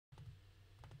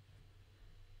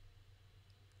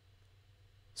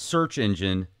Search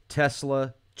engine,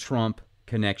 Tesla, Trump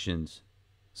connections.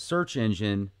 Search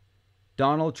engine,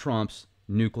 Donald Trump's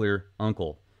nuclear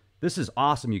uncle. This is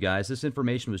awesome, you guys. This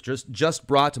information was just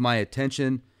brought to my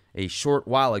attention a short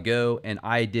while ago, and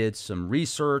I did some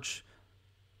research,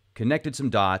 connected some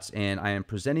dots, and I am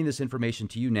presenting this information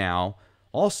to you now.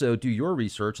 Also, do your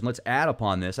research, and let's add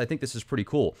upon this. I think this is pretty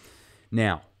cool.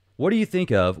 Now, what do you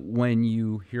think of when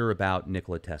you hear about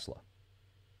Nikola Tesla?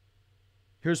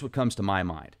 Here's what comes to my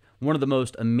mind. One of the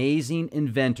most amazing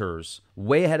inventors,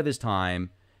 way ahead of his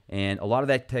time, and a lot of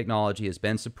that technology has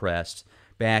been suppressed.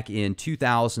 Back in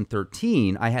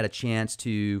 2013, I had a chance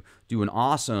to do an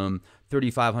awesome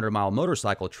 3,500-mile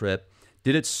motorcycle trip.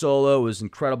 Did it solo. It was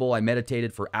incredible. I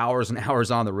meditated for hours and hours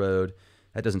on the road.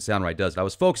 That doesn't sound right, does it? I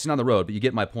was focusing on the road, but you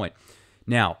get my point.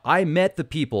 Now, I met the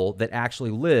people that actually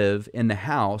live in the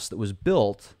house that was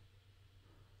built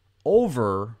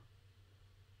over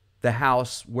the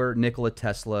house where Nikola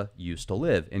Tesla used to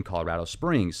live in Colorado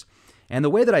Springs. And the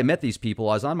way that I met these people,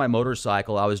 I was on my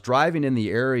motorcycle, I was driving in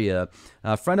the area.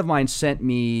 A friend of mine sent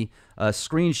me a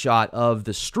screenshot of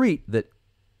the street that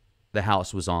the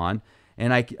house was on.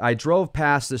 And I drove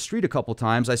past the street a couple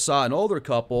times. I saw an older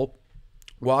couple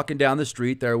walking down the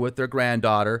street there with their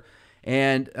granddaughter.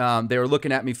 And they were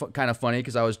looking at me kind of funny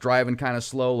because I was driving kind of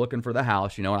slow looking for the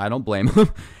house, and I don't blame them.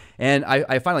 And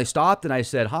I finally stopped and I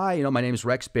said, hi, my name is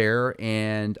Rex Bear,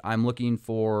 and I'm looking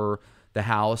for the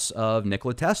house of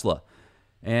Nikola Tesla.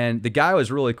 And the guy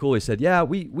was really cool. He said, yeah,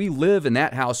 we live in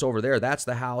that house over there. That's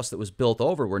the house that was built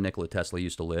over where Nikola Tesla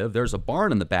used to live. There's a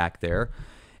barn in the back there.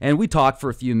 And we talked for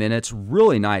a few minutes.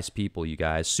 Really nice people, you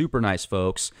guys. Super nice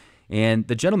folks. And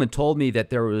the gentleman told me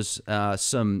that there was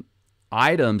some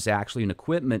items, actually, and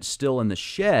equipment still in the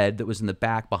shed that was in the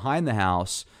back behind the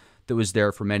house that was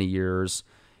there for many years.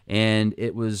 And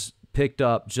it was picked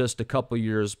up just a couple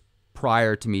years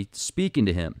prior to me speaking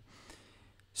to him.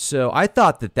 So I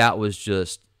thought that that was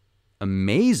just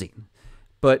amazing.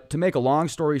 But to make a long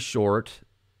story short,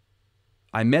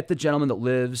 I met the gentleman that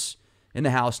lives in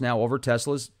the house now over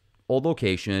Tesla's old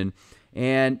location,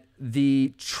 and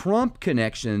the Trump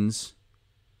connections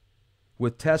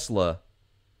with Tesla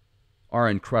are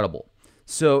incredible.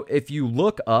 So if you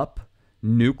look up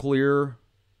nuclear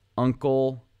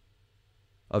uncle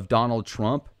of Donald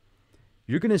Trump,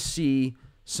 you're going to see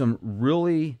some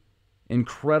really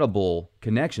incredible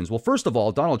connections. Well, first of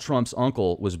all, Donald Trump's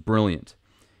uncle was brilliant.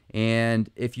 And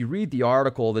if you read the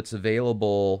article that's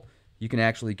available, you can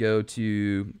actually go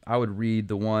to, I would read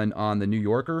the one on the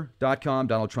NewYorker.com,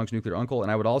 Donald Trump's nuclear uncle, and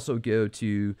I would also go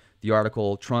to the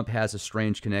article, Trump has a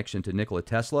strange connection to Nikola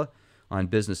Tesla, on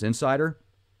Business Insider.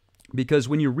 Because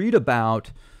when you read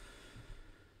about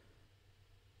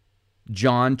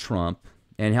John Trump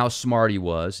and how smart he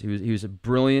was a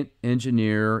brilliant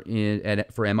engineer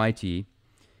for MIT,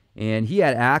 and he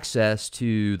had access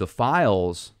to the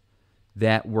files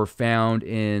that were found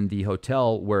in the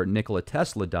hotel where Nikola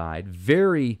Tesla died.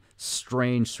 Very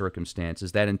strange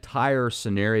circumstances. That entire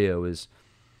scenario is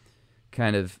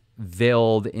kind of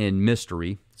veiled in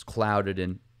mystery. It's clouded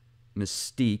in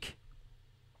mystique.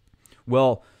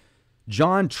 Well,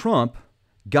 John Trump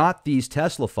got these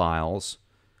Tesla files,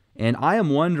 and I am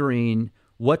wondering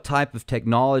what type of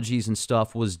technologies and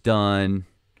stuff was done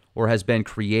or has been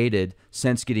created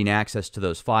since getting access to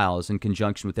those files in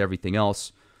conjunction with everything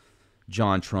else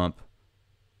John Trump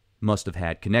must have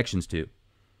had connections to.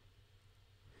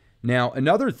 Now,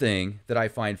 another thing that I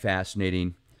find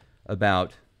fascinating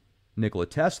about Nikola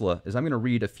Tesla is I'm going to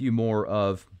read a few more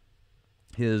of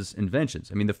his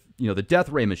inventions. I mean, the death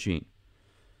ray machine.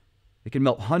 It can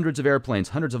melt hundreds of airplanes,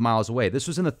 hundreds of miles away. This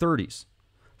was in the 30s.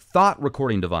 Thought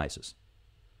recording devices.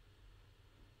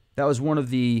 That was one of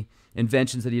the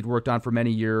inventions that he had worked on for many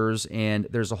years, and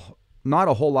there's not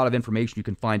a whole lot of information you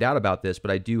can find out about this, but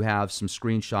I do have some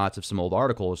screenshots of some old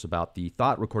articles about the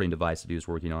thought recording device that he was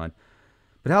working on.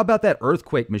 But how about that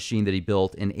earthquake machine that he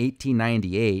built in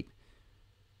 1898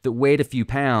 that weighed a few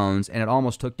pounds, and it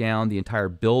almost took down the entire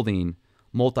building,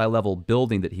 multi-level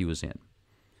building that he was in?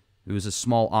 It was a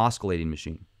small oscillating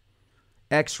machine.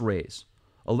 X-rays,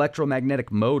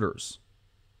 electromagnetic motors.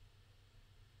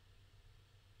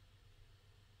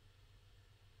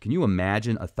 Can you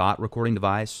imagine a thought recording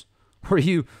device where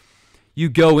you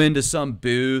go into some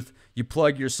booth, you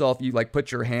plug yourself, you like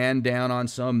put your hand down on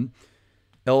some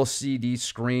LCD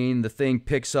screen, the thing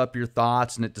picks up your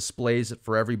thoughts and it displays it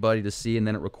for everybody to see, and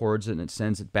then it records it and it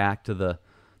sends it back to the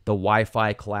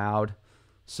Wi-Fi cloud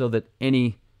so that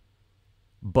anybody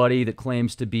that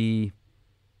claims to be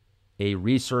a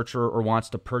researcher or wants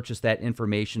to purchase that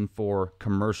information for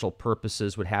commercial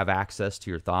purposes would have access to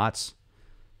your thoughts.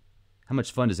 How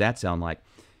much fun does that sound like?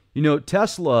 You know,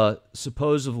 Tesla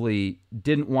supposedly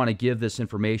didn't want to give this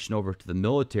information over to the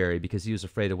military because he was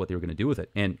afraid of what they were going to do with it,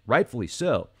 and rightfully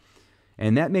so.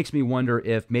 And that makes me wonder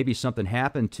if maybe something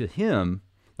happened to him,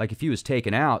 like if he was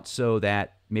taken out, so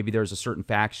that maybe there's a certain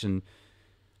faction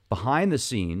behind the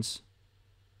scenes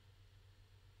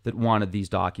that wanted these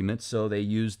documents, so they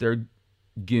used their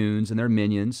goons and their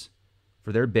minions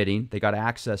for their bidding. They got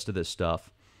access to this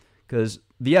stuff because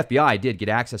the FBI did get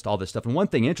access to all this stuff. And one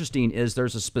thing interesting is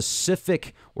there's a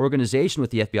specific organization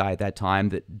with the FBI at that time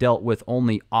that dealt with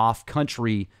only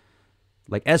off-country,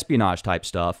 like espionage type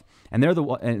stuff. And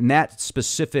and that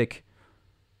specific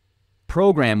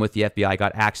program with the FBI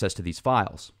got access to these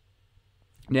files.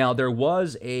 Now, there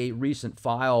was a recent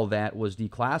file that was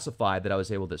declassified that I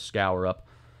was able to scour up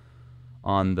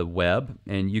on the web,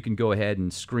 and you can go ahead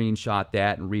and screenshot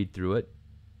that and read through it.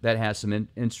 That has some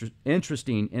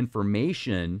interesting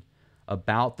information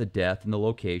about the death and the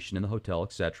location and the hotel,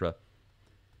 etc.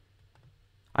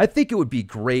 I think it would be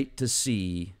great to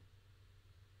see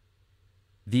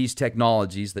these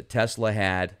technologies that Tesla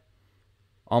had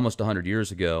almost 100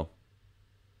 years ago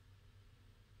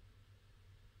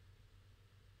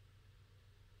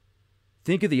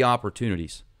think of the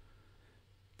opportunities.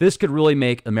 This could really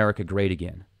make America great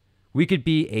again. We could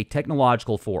be a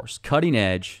technological force, cutting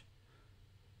edge,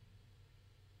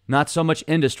 not so much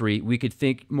industry. We could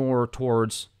think more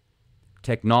towards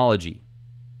technology.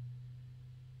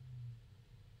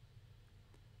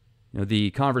 You know,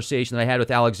 the conversation that I had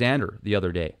with Alexander the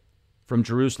other day from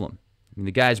Jerusalem. I mean,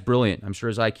 the guy's brilliant. I'm sure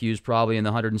his IQ is probably in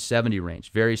the 170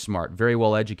 range. Very smart, very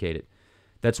well educated.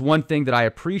 That's one thing that I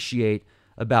appreciate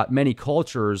about many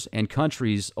cultures and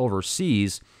countries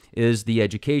overseas is the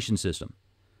education system.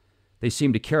 They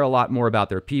seem to care a lot more about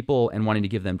their people and wanting to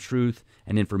give them truth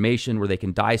and information where they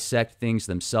can dissect things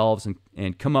themselves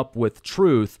and come up with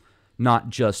truth,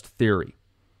 not just theory.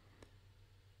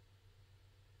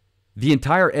 The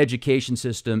entire education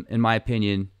system, in my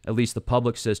opinion, at least the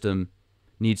public system,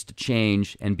 needs to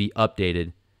change and be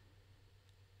updated.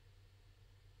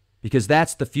 Because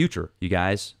that's the future, you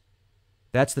guys.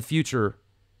 That's the future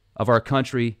of our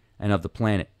country and of the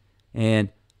planet. And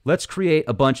let's create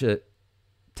a bunch of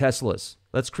Teslas.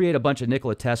 Let's create a bunch of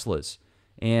Nikola Teslas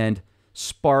and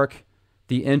spark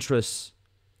the interests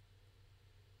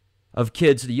of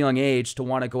kids at a young age to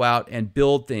want to go out and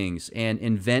build things and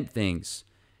invent things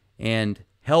and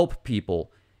help people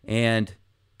and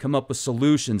come up with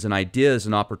solutions and ideas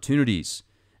and opportunities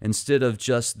instead of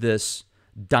just this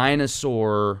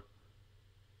dinosaur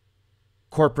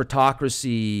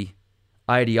corporatocracy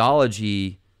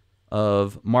ideology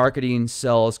of marketing,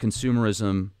 sales,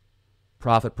 consumerism,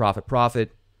 profit, profit,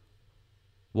 profit,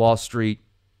 Wall Street,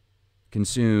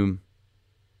 consume,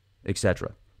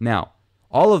 etc. Now,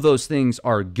 all of those things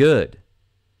are good,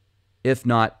 if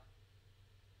they're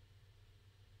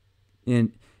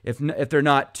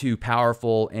not too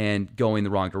powerful and going the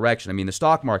wrong direction. I mean, the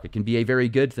stock market can be a very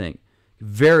good thing.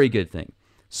 Very good thing.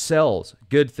 Sales,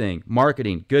 good thing.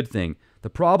 Marketing, good thing. The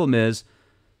problem is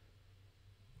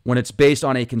when it's based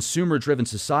on a consumer-driven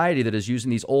society that is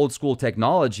using these old-school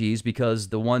technologies because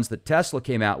the ones that Tesla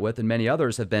came out with and many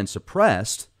others have been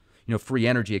suppressed, you know, free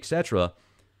energy, etc.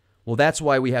 Well, that's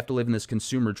why we have to live in this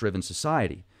consumer-driven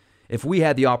society. If we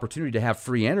had the opportunity to have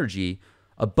free energy,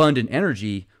 abundant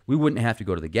energy, we wouldn't have to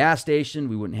go to the gas station.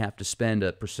 We wouldn't have to spend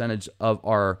a percentage of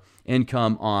our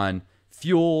income on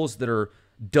fuels that are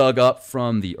dug up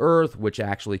from the earth, which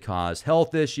actually cause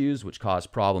health issues, which cause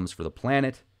problems for the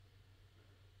planet.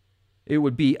 It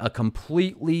would be a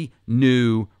completely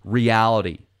new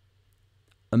reality.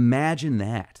 Imagine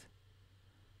that.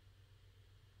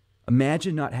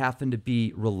 Imagine not having to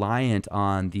be reliant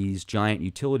on these giant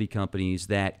utility companies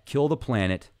that kill the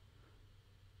planet,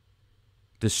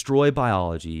 destroy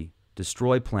biology,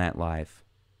 destroy plant life,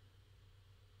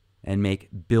 and make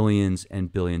billions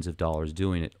and billions of dollars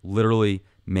doing it, literally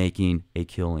making a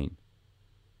killing.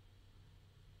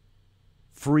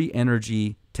 Free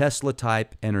energy,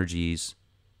 Tesla-type energies,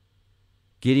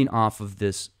 getting off of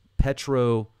this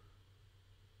petro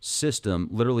system,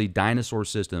 literally dinosaur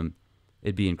system,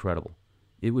 it'd be incredible.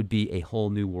 It would be a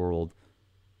whole new world.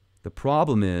 The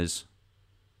problem is,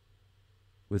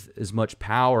 with as much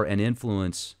power and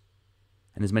influence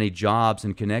and as many jobs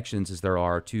and connections as there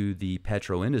are to the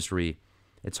petro industry,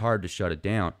 it's hard to shut it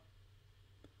down.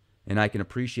 And I can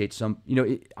appreciate some, you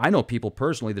know, I know people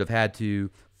personally that have had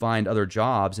to find other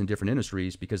jobs in different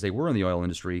industries because they were in the oil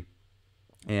industry.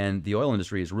 And the oil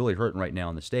industry is really hurting right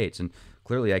now in the States. And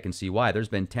clearly I can see why. There's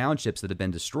been townships that have been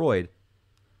destroyed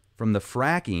from the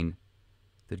fracking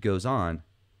that goes on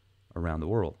around the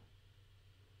world.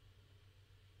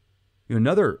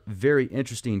 Another very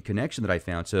interesting connection that I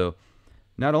found. So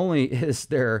not only is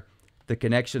there the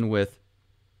connection with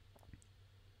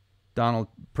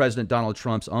President Donald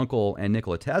Trump's uncle and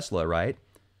Nikola Tesla, right?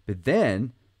 But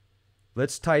then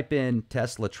let's type in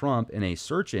Tesla Trump in a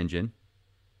search engine.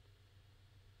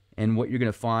 And what you're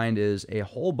going to find is a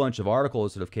whole bunch of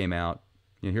articles that have came out.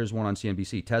 Here's one on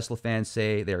CNBC. Tesla fans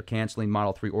say they are canceling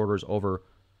Model 3 orders over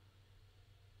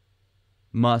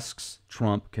Musk's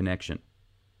Trump connection.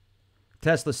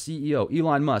 Tesla CEO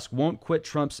Elon Musk won't quit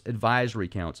Trump's advisory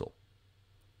council.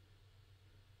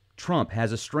 Trump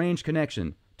has a strange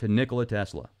connection to Nikola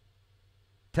Tesla.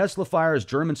 Tesla fires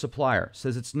German supplier,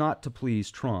 says it's not to please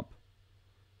Trump.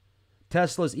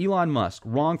 Tesla's Elon Musk,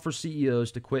 wrong for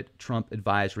CEOs to quit Trump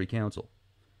advisory council.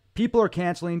 People are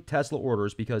canceling Tesla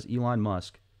orders because Elon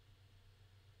Musk.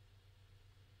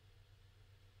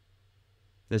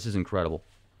 This is incredible.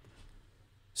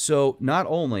 So not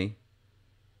only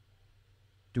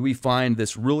do we find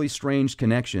this really strange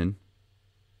connection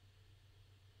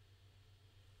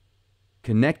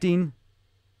connecting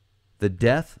the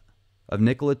death of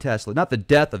Nikola Tesla, not the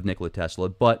death of Nikola Tesla,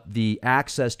 but the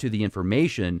access to the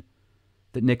information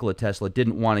that Nikola Tesla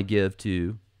didn't want to give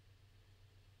to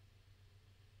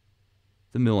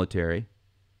the military.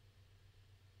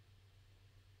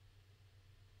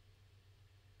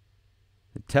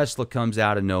 Tesla comes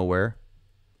out of nowhere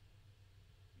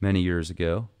many years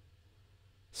ago,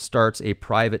 starts a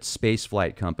private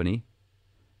spaceflight company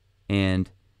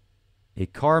and a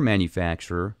car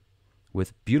manufacturer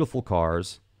with beautiful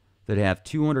cars that have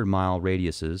 200-mile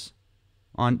radiuses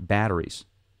on batteries.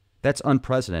 That's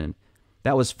unprecedented.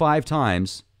 That was 5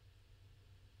 times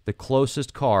the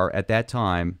closest car at that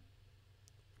time,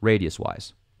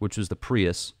 radius-wise, which was the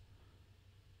Prius.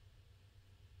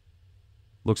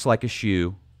 Looks like a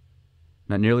shoe,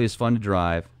 not nearly as fun to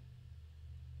drive,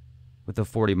 with a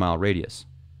 40-mile radius.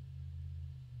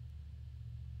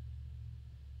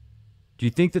 Do you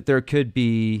think that there could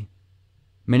be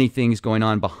many things going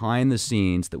on behind the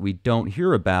scenes that we don't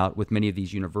hear about with many of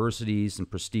these universities and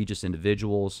prestigious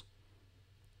individuals?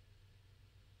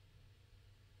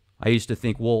 I used to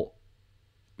think, well,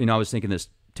 I was thinking this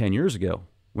 10 years ago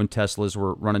when Teslas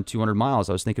were running 200 miles.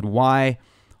 I was thinking, why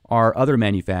are other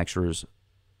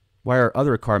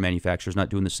car manufacturers not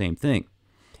doing the same thing?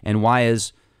 And why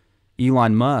is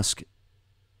Elon Musk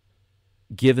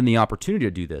given the opportunity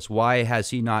to do this? Why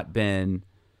has he not been,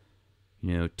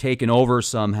 taken over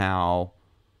somehow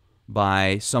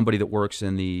by somebody that works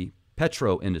in the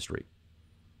petro industry?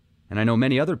 And I know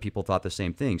many other people thought the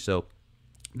same thing. So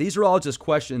these are all just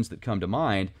questions that come to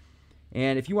mind.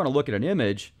 And if you want to look at an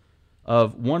image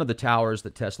of one of the towers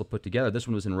that Tesla put together, this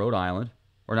one was in Rhode Island,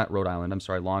 or not Rhode Island, I'm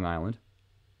sorry, Long Island.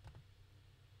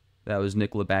 That was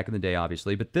Nikola back in the day,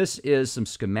 obviously. But this is some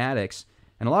schematics.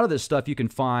 And a lot of this stuff you can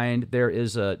find. There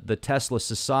is the Tesla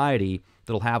Society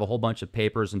that'll have a whole bunch of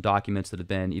papers and documents that have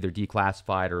been either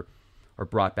declassified or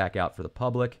brought back out for the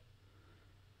public.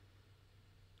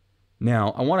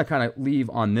 Now, I want to kind of leave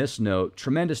on this note.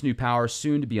 Tremendous new power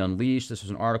soon to be unleashed. This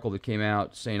was an article that came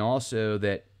out saying also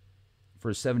that for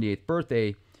his 78th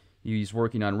birthday, he's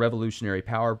working on revolutionary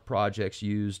power projects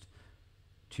used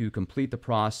to complete the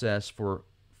process for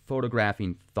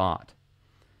photographing thought.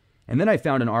 And then I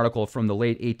found an article from the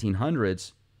late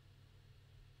 1800s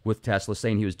with Tesla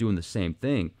saying he was doing the same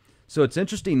thing. So it's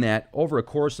interesting that over a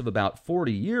course of about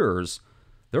 40 years,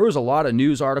 there was a lot of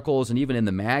news articles and even in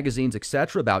the magazines,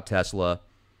 etc., about Tesla.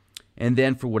 And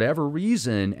then for whatever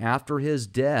reason, after his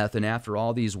death and after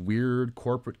all these weird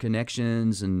corporate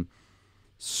connections and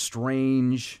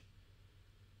strange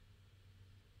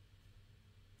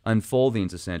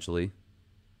unfoldings, essentially,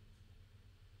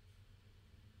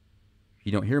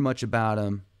 you don't hear much about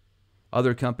him.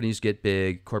 Other companies get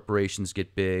big, corporations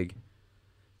get big,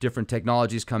 different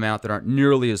technologies come out that aren't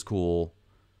nearly as cool,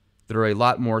 that are a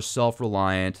lot more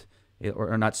self-reliant,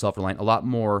 or not self-reliant, a lot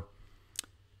more,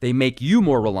 they make you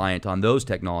more reliant on those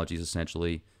technologies,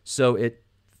 essentially, so it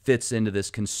fits into this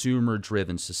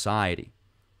consumer-driven society.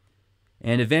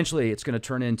 And eventually it's going to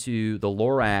turn into the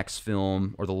Lorax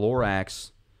film, or the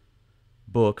Lorax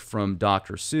book from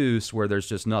Dr. Seuss, where there's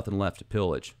just nothing left to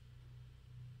pillage.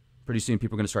 Pretty soon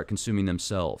people are going to start consuming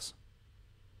themselves.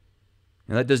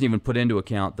 And that doesn't even put into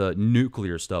account the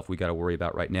nuclear stuff we got to worry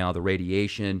about right now, the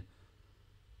radiation,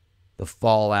 the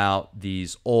fallout,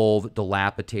 these old,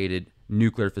 dilapidated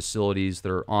nuclear facilities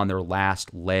that are on their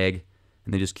last leg,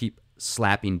 and they just keep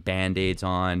slapping Band-Aids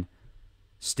on,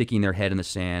 sticking their head in the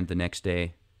sand the next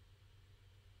day.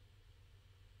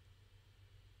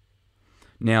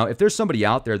 Now, if there's somebody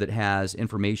out there that has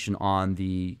information on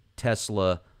the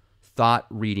Tesla thought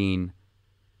reading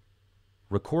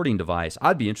recording device,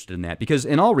 I'd be interested in that, because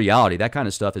in all reality, that kind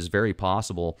of stuff is very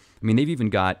possible. I mean, they've even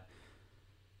got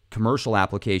commercial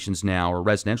applications now, or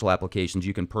residential applications.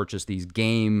 You can purchase these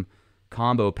game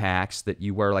combo packs that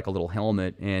you wear like a little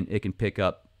helmet, and it can pick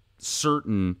up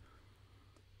certain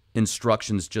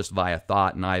instructions just via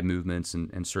thought and eye movements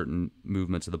and certain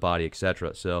movements of the body,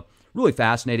 etc. So really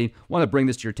fascinating. Want to bring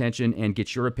this to your attention and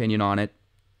get your opinion on it.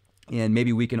 And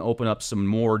maybe we can open up some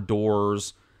more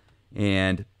doors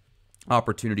and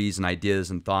opportunities and ideas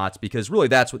and thoughts, because really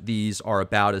that's what these are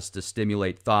about, is to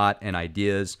stimulate thought and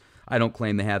ideas. I don't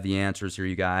claim to have the answers here,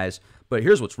 you guys. But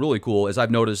here's what's really cool is I've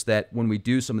noticed that when we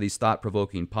do some of these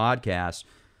thought-provoking podcasts,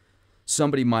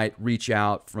 somebody might reach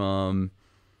out from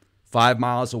 5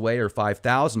 miles away or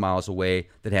 5,000 miles away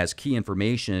that has key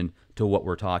information to what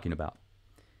we're talking about.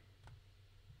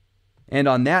 And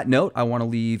on that note, I want to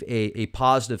leave a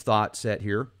positive thought set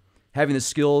here. Having the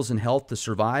skills and health to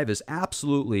survive is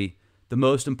absolutely the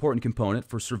most important component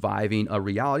for surviving a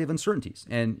reality of uncertainties.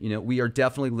 And, we are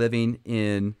definitely living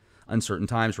in uncertain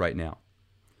times right now.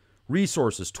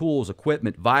 Resources, tools,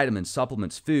 equipment, vitamins,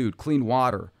 supplements, food, clean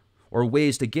water, or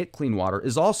ways to get clean water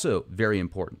is also very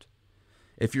important.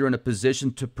 If you're in a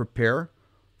position to prepare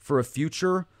for a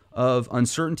future of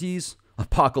uncertainties,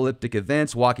 apocalyptic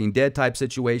events, Walking Dead type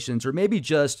situations, or maybe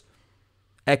just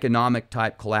economic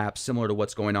type collapse similar to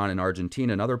what's going on in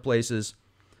Argentina and other places,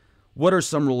 what are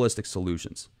some realistic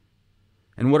solutions?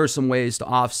 And what are some ways to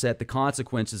offset the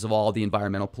consequences of all the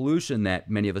environmental pollution that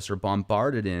many of us are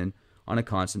bombarded in on a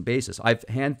constant basis? I've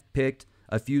handpicked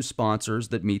a few sponsors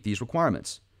that meet these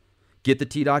requirements.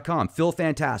 GetTheT.com. Feel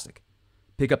fantastic.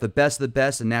 Pick up the best of the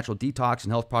best in natural detox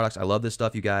and health products. I love this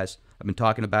stuff, you guys. I've been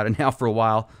talking about it now for a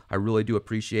while. I really do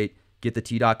appreciate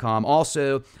GetTheT.com.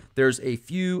 Also, there's a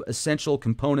few essential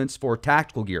components for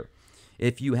tactical gear.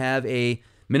 If you have a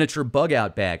miniature bug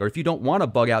out bag, or if you don't want a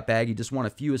bug out bag, you just want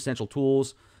a few essential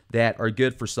tools that are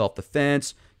good for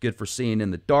self-defense, good for seeing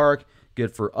in the dark,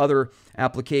 good for other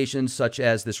applications, such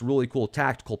as this really cool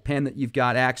tactical pen that you've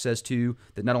got access to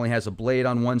that not only has a blade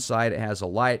on one side, it has a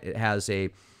light, it has a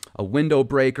window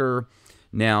breaker.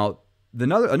 Now,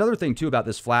 another thing too about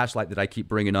this flashlight that I keep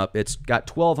bringing up, it's got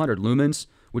 1200 lumens,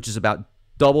 which is about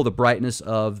double the brightness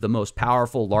of the most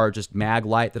powerful, largest mag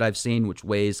light that I've seen, which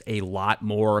weighs a lot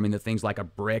more. I mean, the thing's like a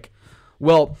brick.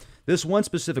 Well, this one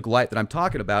specific light that I'm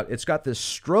talking about, it's got this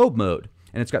strobe mode,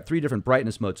 and it's got 3 different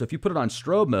brightness modes. So if you put it on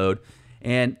strobe mode,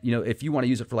 and if you want to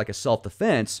use it for like a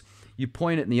self-defense, you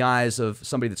point it in the eyes of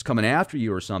somebody that's coming after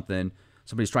you or something,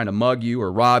 somebody's trying to mug you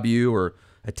or rob you or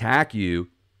attack you,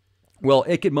 well,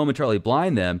 it could momentarily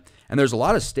blind them. And there's a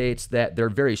lot of states that they're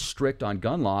very strict on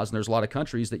gun laws, and there's a lot of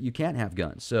countries that you can't have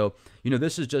guns. So,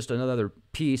 this is just another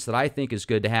piece that I think is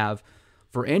good to have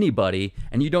for anybody,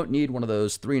 and you don't need one of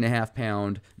those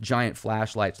 3.5-pound giant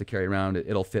flashlights to carry around.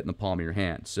 It'll fit in the palm of your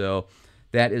hand. So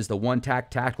that is the One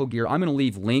Tactical Gear. I'm going to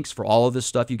leave links for all of this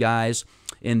stuff, you guys,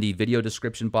 in the video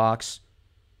description box.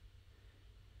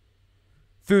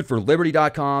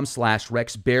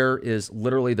 Foodforliberty.com/RexBear is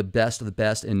literally the best of the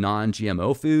best in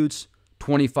non-GMO foods.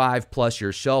 25+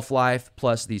 year shelf life,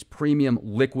 plus these premium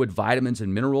liquid vitamins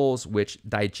and minerals, which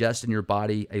digest in your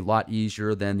body a lot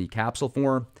easier than the capsule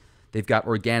form. They've got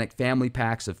organic family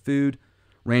packs of food,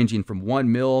 ranging from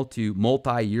 1 meal to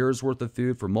multi-years worth of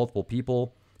food for multiple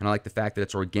people. And I like the fact that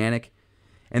it's organic.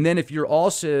 And then if you're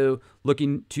also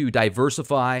looking to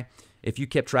diversify, if you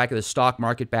kept track of the stock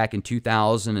market back in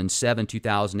 2007,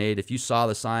 2008, if you saw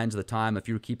the signs of the time, if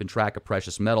you were keeping track of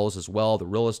precious metals as well, the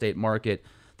real estate market,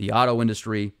 the auto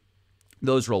industry,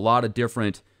 those are a lot of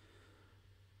different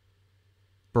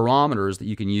barometers that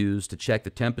you can use to check the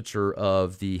temperature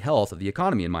of the health of the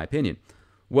economy, in my opinion.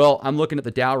 Well, I'm looking at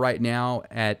the Dow right now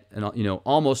at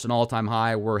almost an all-time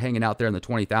high. We're hanging out there in the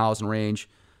 20,000 range.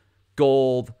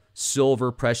 Gold,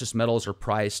 silver, precious metals are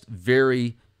priced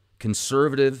very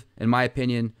conservative, in my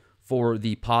opinion, for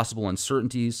the possible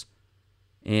uncertainties.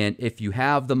 And if you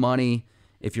have the money,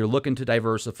 if you're looking to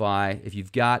diversify, if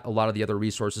you've got a lot of the other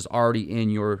resources already in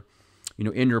your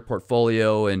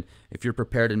portfolio, and if you're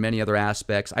prepared in many other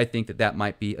aspects, I think that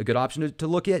might be a good option to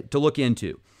look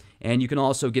into. And you can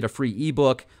also get a free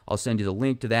ebook. I'll send you the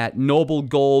link to that. Noble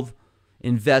Gold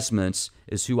Investments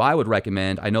is who I would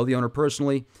recommend. I know the owner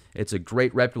personally. It's a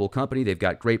great, reputable company. They've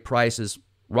got great prices,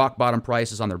 rock bottom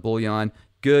prices on their bullion.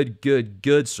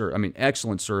 Good, sir. I mean,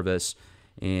 excellent service.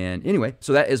 And anyway,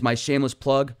 so that is my shameless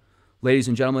plug. Ladies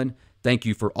and gentlemen, thank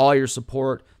you for all your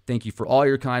support. Thank you for all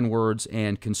your kind words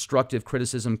and constructive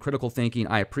criticism, critical thinking.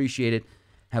 I appreciate it.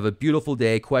 Have a beautiful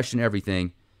day. Question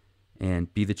everything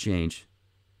and be the change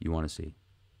you want to see.